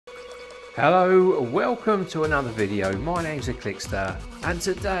Hello, welcome to another video. My name's Clickster, and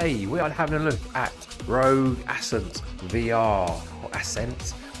today we are having a look at Rogue Ascent VR, or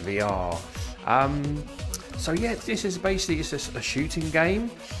Ascent VR. So yeah, this is basically just a shooting game,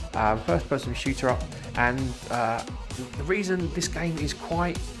 first-person shooter up, and the reason this game is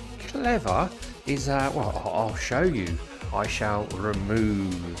quite clever is, well, I'll show you. I shall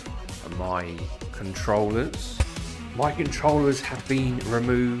remove my controllers. My controllers have been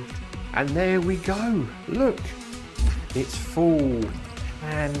removed. And there we go, look, it's full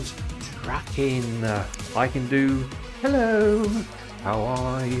hand tracking. I can do hello, how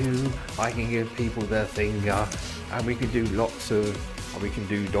are you? I can give people their finger, and we can do lots of, we can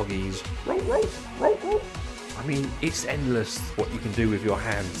do doggies. Roll, roll, roll, roll. I mean, it's endless what you can do with your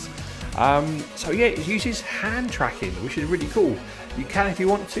hands. So yeah, it uses hand tracking, which is really cool. You can, if you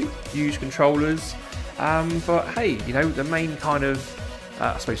want to, use controllers, but hey, you know, the main kind of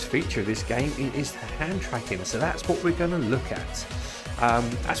I suppose feature of this game is the hand tracking, so that's what we're going to look at.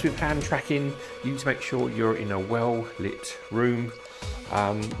 As with hand tracking, you need to make sure you're in a well lit room,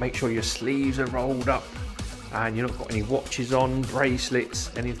 make sure your sleeves are rolled up and you've not got any watches on,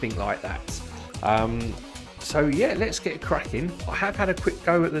 bracelets, anything like that. So yeah, let's get cracking. I have had a quick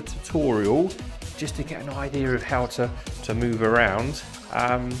go at the tutorial just to get an idea of how to move around.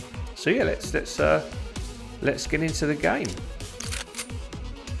 So yeah, let's get into the game.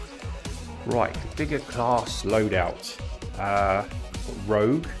 Right, configure class loadout.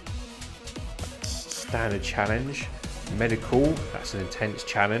 Rogue, standard challenge. Medical, that's an intense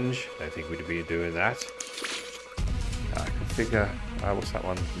challenge. Don't think we'd be doing that. Configure, what's that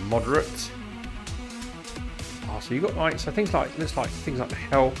one? Moderate. Oh, so you got like, so things like, looks like things like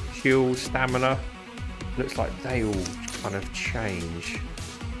health, shield, stamina. Looks like they all kind of change.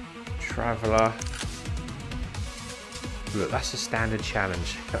 Traveller. Look, that's a standard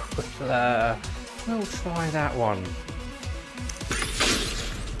challenge. We'll try that one.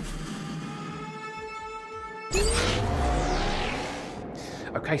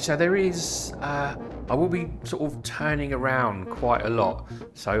 Okay, so there is, I will be sort of turning around quite a lot,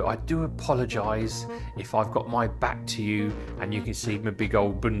 so I do apologise if I've got my back to you and you can see my big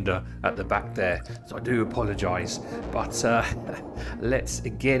old bunda at the back there, so I do apologise, but let's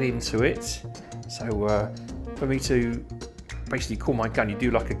get into it. So for me to basically call my gun, you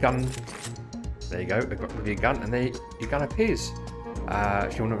do like a gun, there you go, with your gun, and there your gun appears.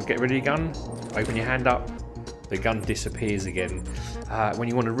 If you want to get rid of your gun, open your hand up, the gun disappears again. When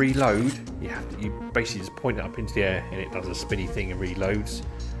you want to reload, you basically just point it up into the air and it does a spinny thing and reloads.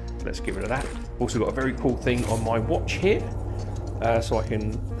 Let's get rid of that. Also got a very cool thing on my watch here, so I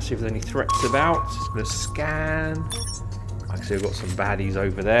can see if there's any threats about. Just going to scan. I can see I've got some baddies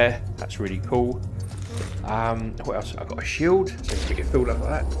over there. That's really cool. What else? I've got a shield, so you get your filled up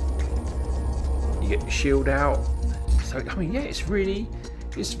like that. You get your shield out. So I mean, yeah, it's very,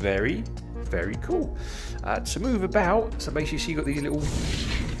 very cool. To move about, so basically you got these little,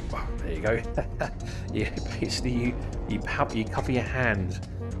 oh, there you go. Yeah, basically you cover your hand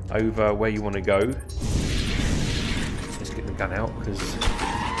over where you want to go. Let's get the gun out, because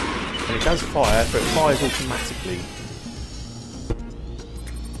it does fire, but it fires automatically.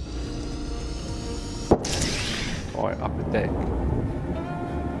 Right, upper deck.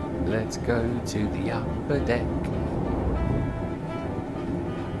 Let's go to the upper deck.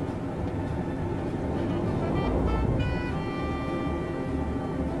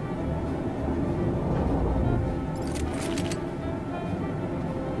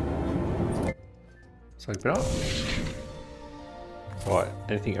 Let's open up. Right,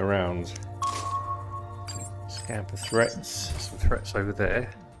 anything around? Scan for threats. Some threats over there.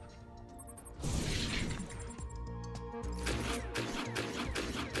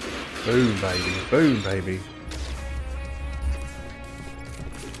 Boom, baby. Boom, baby.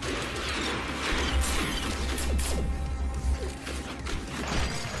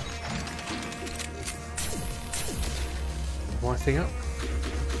 My thing up.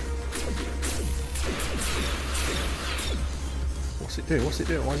 What's it doing? What's it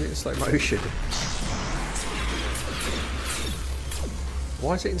doing? Why is it in slow motion?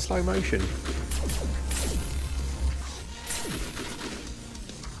 Why is it in slow motion?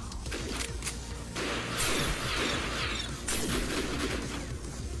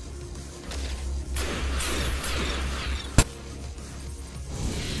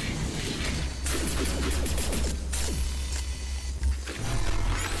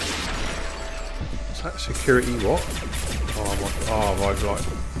 Security what? Oh my god.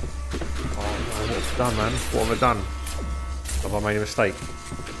 Oh no, what have I done, man? What have I done? Have I made a mistake?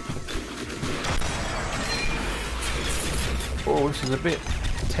 Oh, this is a bit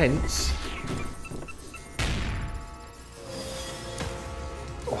tense.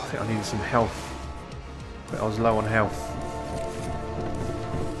 Oh, I think I needed some health. But I was low on health.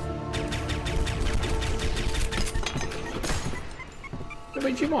 I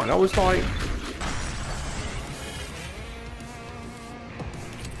mean, do you mind? I was like...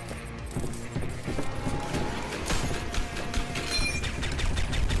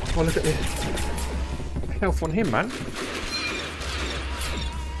 Oh, look at the health on him, man.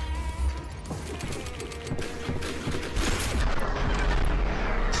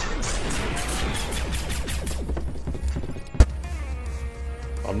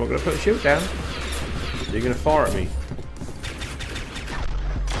 I'm not going to put the shield down. You're going to fire at me.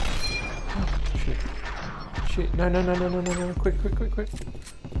 Oh, shit. No. Quick.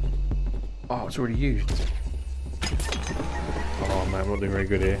 Oh, it's already used. Oh, man, I'm not doing very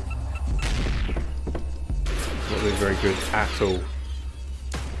good here. Not doing very good at all.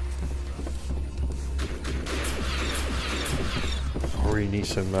 I really need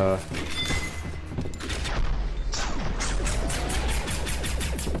some...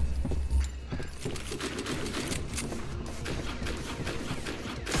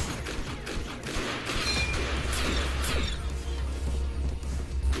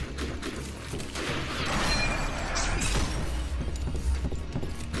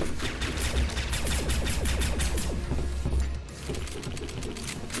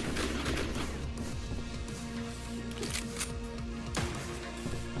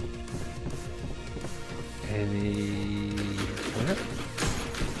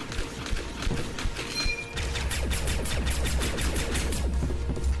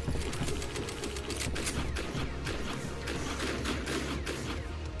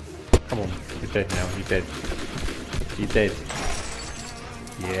 Come on, you're dead now, you're dead. You're dead.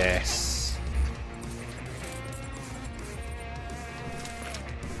 Yes.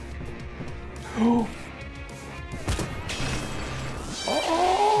 Oh!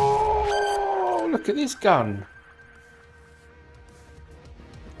 Oh! Look at this gun.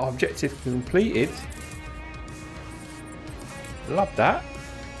 Objective completed. Love that.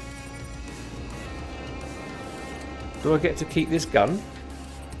 Do I get to keep this gun?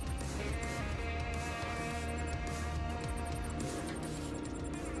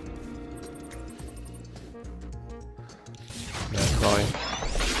 No, fine.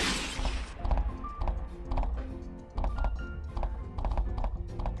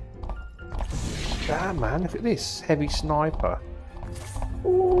 Damn, man, look at this heavy sniper.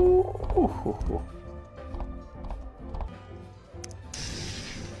 Ooh.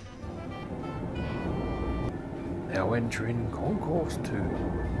 Now entering Concourse 2.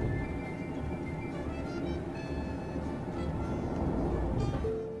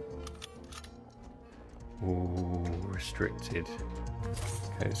 Ooh, restricted.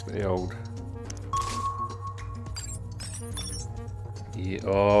 Okay, let's get the old. Yeah,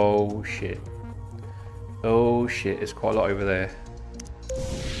 oh shit. Oh shit, there's quite a lot over there.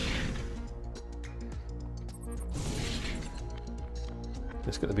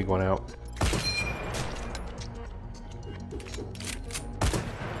 Let's get the big one out.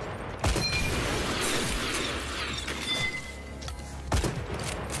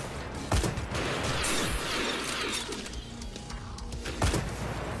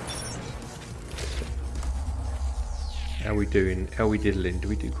 How are we doing? How are we diddling? Do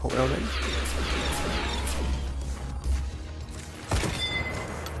we do quite well then?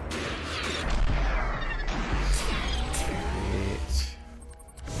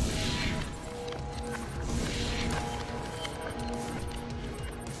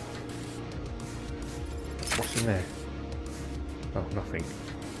 What's in there? Oh, nothing.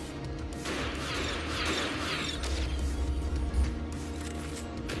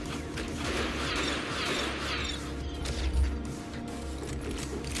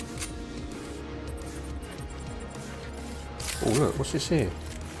 Oh look, what's this here?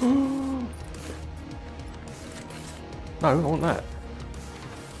 No, I want that.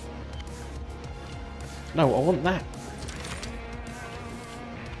 No, I want that.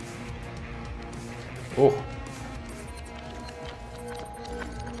 Oh.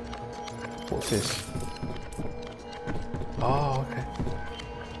 What's this? Oh, okay.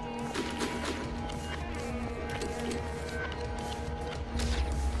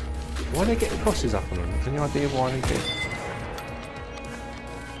 Why do they get the crosses up on them? Any idea why they get?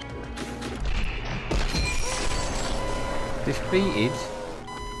 Defeated?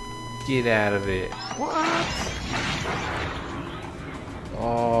 Get out of it. What?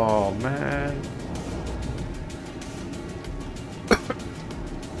 Oh, man.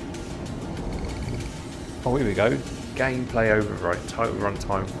 Oh, here we go. gameplay override. Total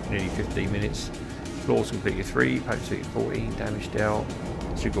runtime nearly 15 minutes. Floors completed 3, potency 14, damage dealt.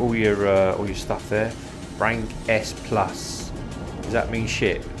 So you've got all your stuff there. Rank S plus. Does that mean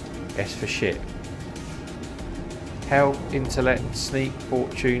shit? S for shit. Health, intellect, sneak,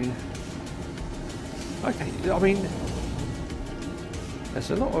 fortune. Okay, I mean, there's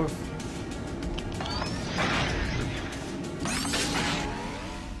a lot of.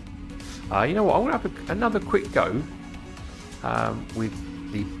 You know what? I'm gonna have another quick go with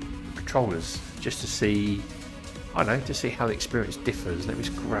the controllers, just to see. I don't know, to see how the experience differs. Let me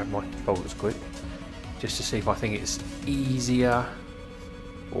just grab my controllers quick, just to see if I think it's easier,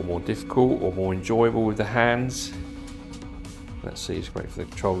 or more difficult, or more enjoyable with the hands. Let's see. Just wait for the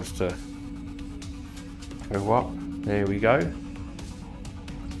controllers to go up. There we go.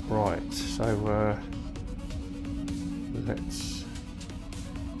 Right. So let's.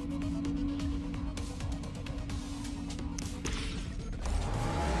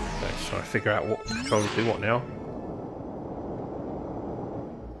 Trying to figure out what controls do what now.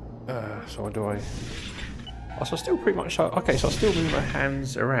 So do I? Oh, so I still pretty much. Okay, so I still move my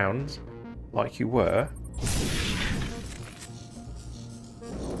hands around like you were.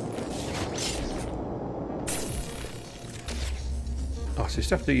 Oh, so you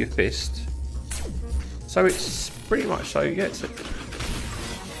still have to do your fist. So it's pretty much so. Yeah.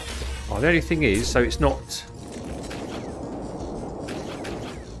 Oh, the only thing is, so it's not.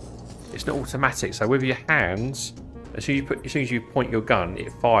 It's not automatic, so with your hands, as soon as you point your gun,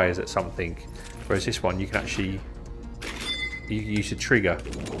 it fires at something. Whereas this one, you can actually use the trigger.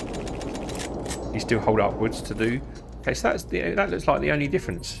 You still hold upwards to do. Okay, so that looks like the only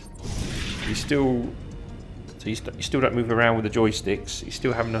difference. You still don't move around with the joysticks. You're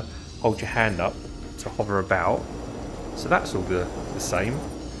still having to hold your hand up to hover about. So that's all the same.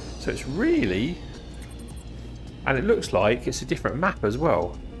 So it's really, and it looks like it's a different map as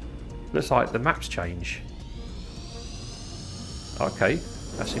well. Looks like the maps change. Okay,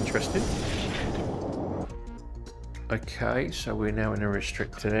 that's interesting. Okay, so we're now in a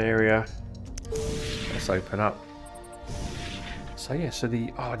restricted area. Let's open up. So yeah, so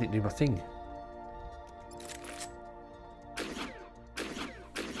I didn't do my thing.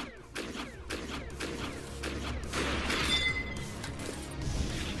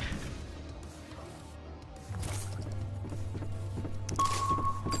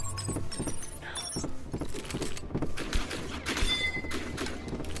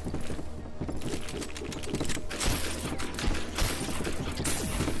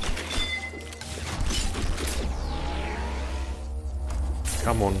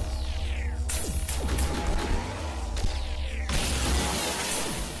 Come on.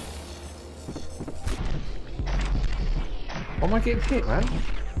 Why am I getting hit, man?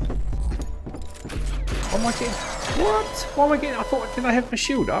 Why am I getting... What? Why am I getting... I thought... Did I have my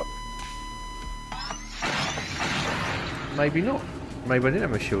shield up? Maybe not. Maybe I didn't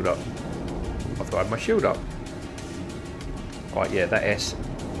have my shield up. I thought I had my shield up. Right, yeah, that S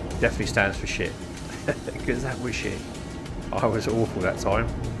definitely stands for shit. Because that was shit. I was awful that time.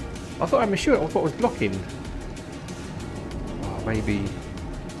 I thought I had my shield up. I thought I was blocking. Oh, maybe...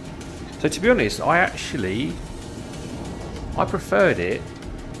 So to be honest, I preferred it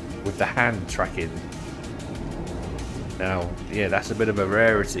with the hand tracking. Now, yeah, that's a bit of a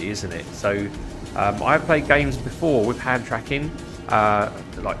rarity, isn't it? So, I've played games before with hand tracking,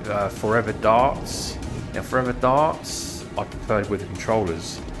 like Forever Darts. Now, Forever Darts, I preferred with the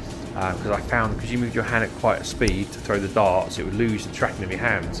controllers because I found because you moved your hand at quite a speed to throw the darts, it would lose the tracking of your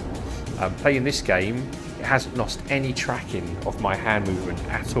hands. Playing this game, it hasn't lost any tracking of my hand movement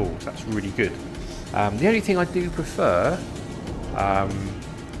at all. So that's really good. The only thing I do prefer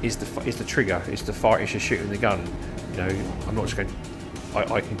is the trigger. It's the fire. It's just shooting the gun. You know, I'm not just going.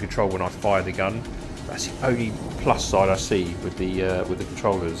 I can control when I fire the gun. That's the only plus side I see with the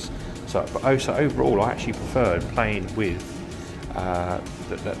controllers. So, so overall, I actually preferred playing with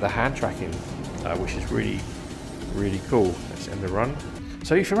the hand tracking, which is really cool. Let's end the run.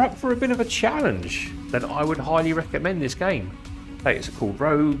 So if you're up for a bit of a challenge, then I would highly recommend this game. Hey, it's called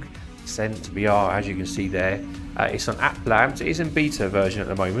Rogue Ascent VR, as you can see there. It's on App Labs. It is in beta version at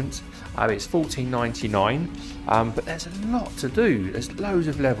the moment. It's $14.99, but there's a lot to do. There's loads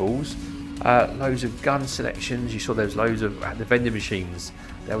of levels, loads of gun selections. You saw there's loads of at the vending machines.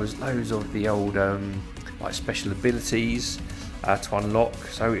 There was loads of the old like special abilities to unlock.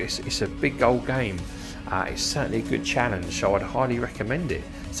 So it's a big old game. It's certainly a good challenge, so I'd highly recommend it.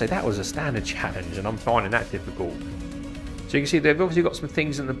 So that was a standard challenge, and I'm finding that difficult. So you can see they've obviously got some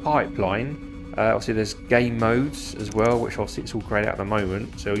things in the pipeline. Obviously there's game modes as well, which obviously it's all grayed out at the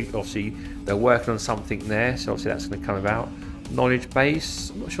moment, so obviously they're working on something there, so obviously that's going to come about. Knowledge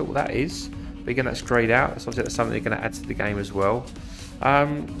base, I'm not sure what that is, but again that's grayed out, so obviously that's something they're going to add to the game as well.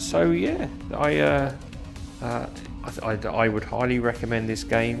 So yeah, I would highly recommend this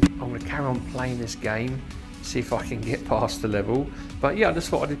game. I'm going to carry on playing this game, see if I can get past the level. But yeah, I just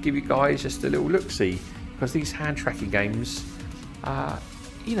thought I'd give you guys just a little look-see, because these hand tracking games,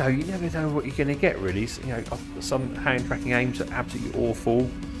 you know, you never know what you're going to get really. So, you know, some hand tracking games are absolutely awful,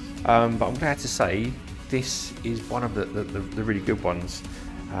 but I'm glad to say this is one of the really good ones.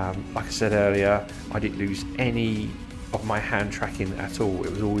 Like I said earlier, I didn't lose any of my hand tracking at all. It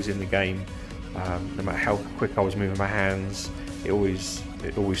was always in the game. No matter how quick I was moving my hands, it always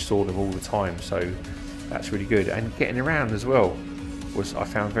saw them all the time. So that's really good. And getting around as well was, I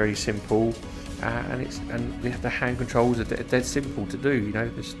found, very simple. And the hand controls are dead simple to do, you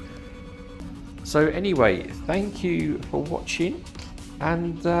know. So anyway, thank you for watching,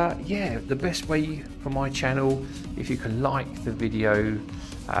 and yeah, the best way for my channel, if you can like the video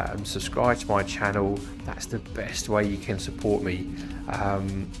and subscribe to my channel, that's the best way you can support me.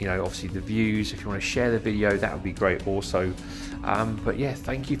 You know, obviously the views, if you want to share the video, that would be great also. But yeah,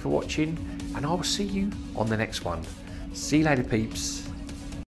 thank you for watching, and I will see you on the next one. See you later, peeps.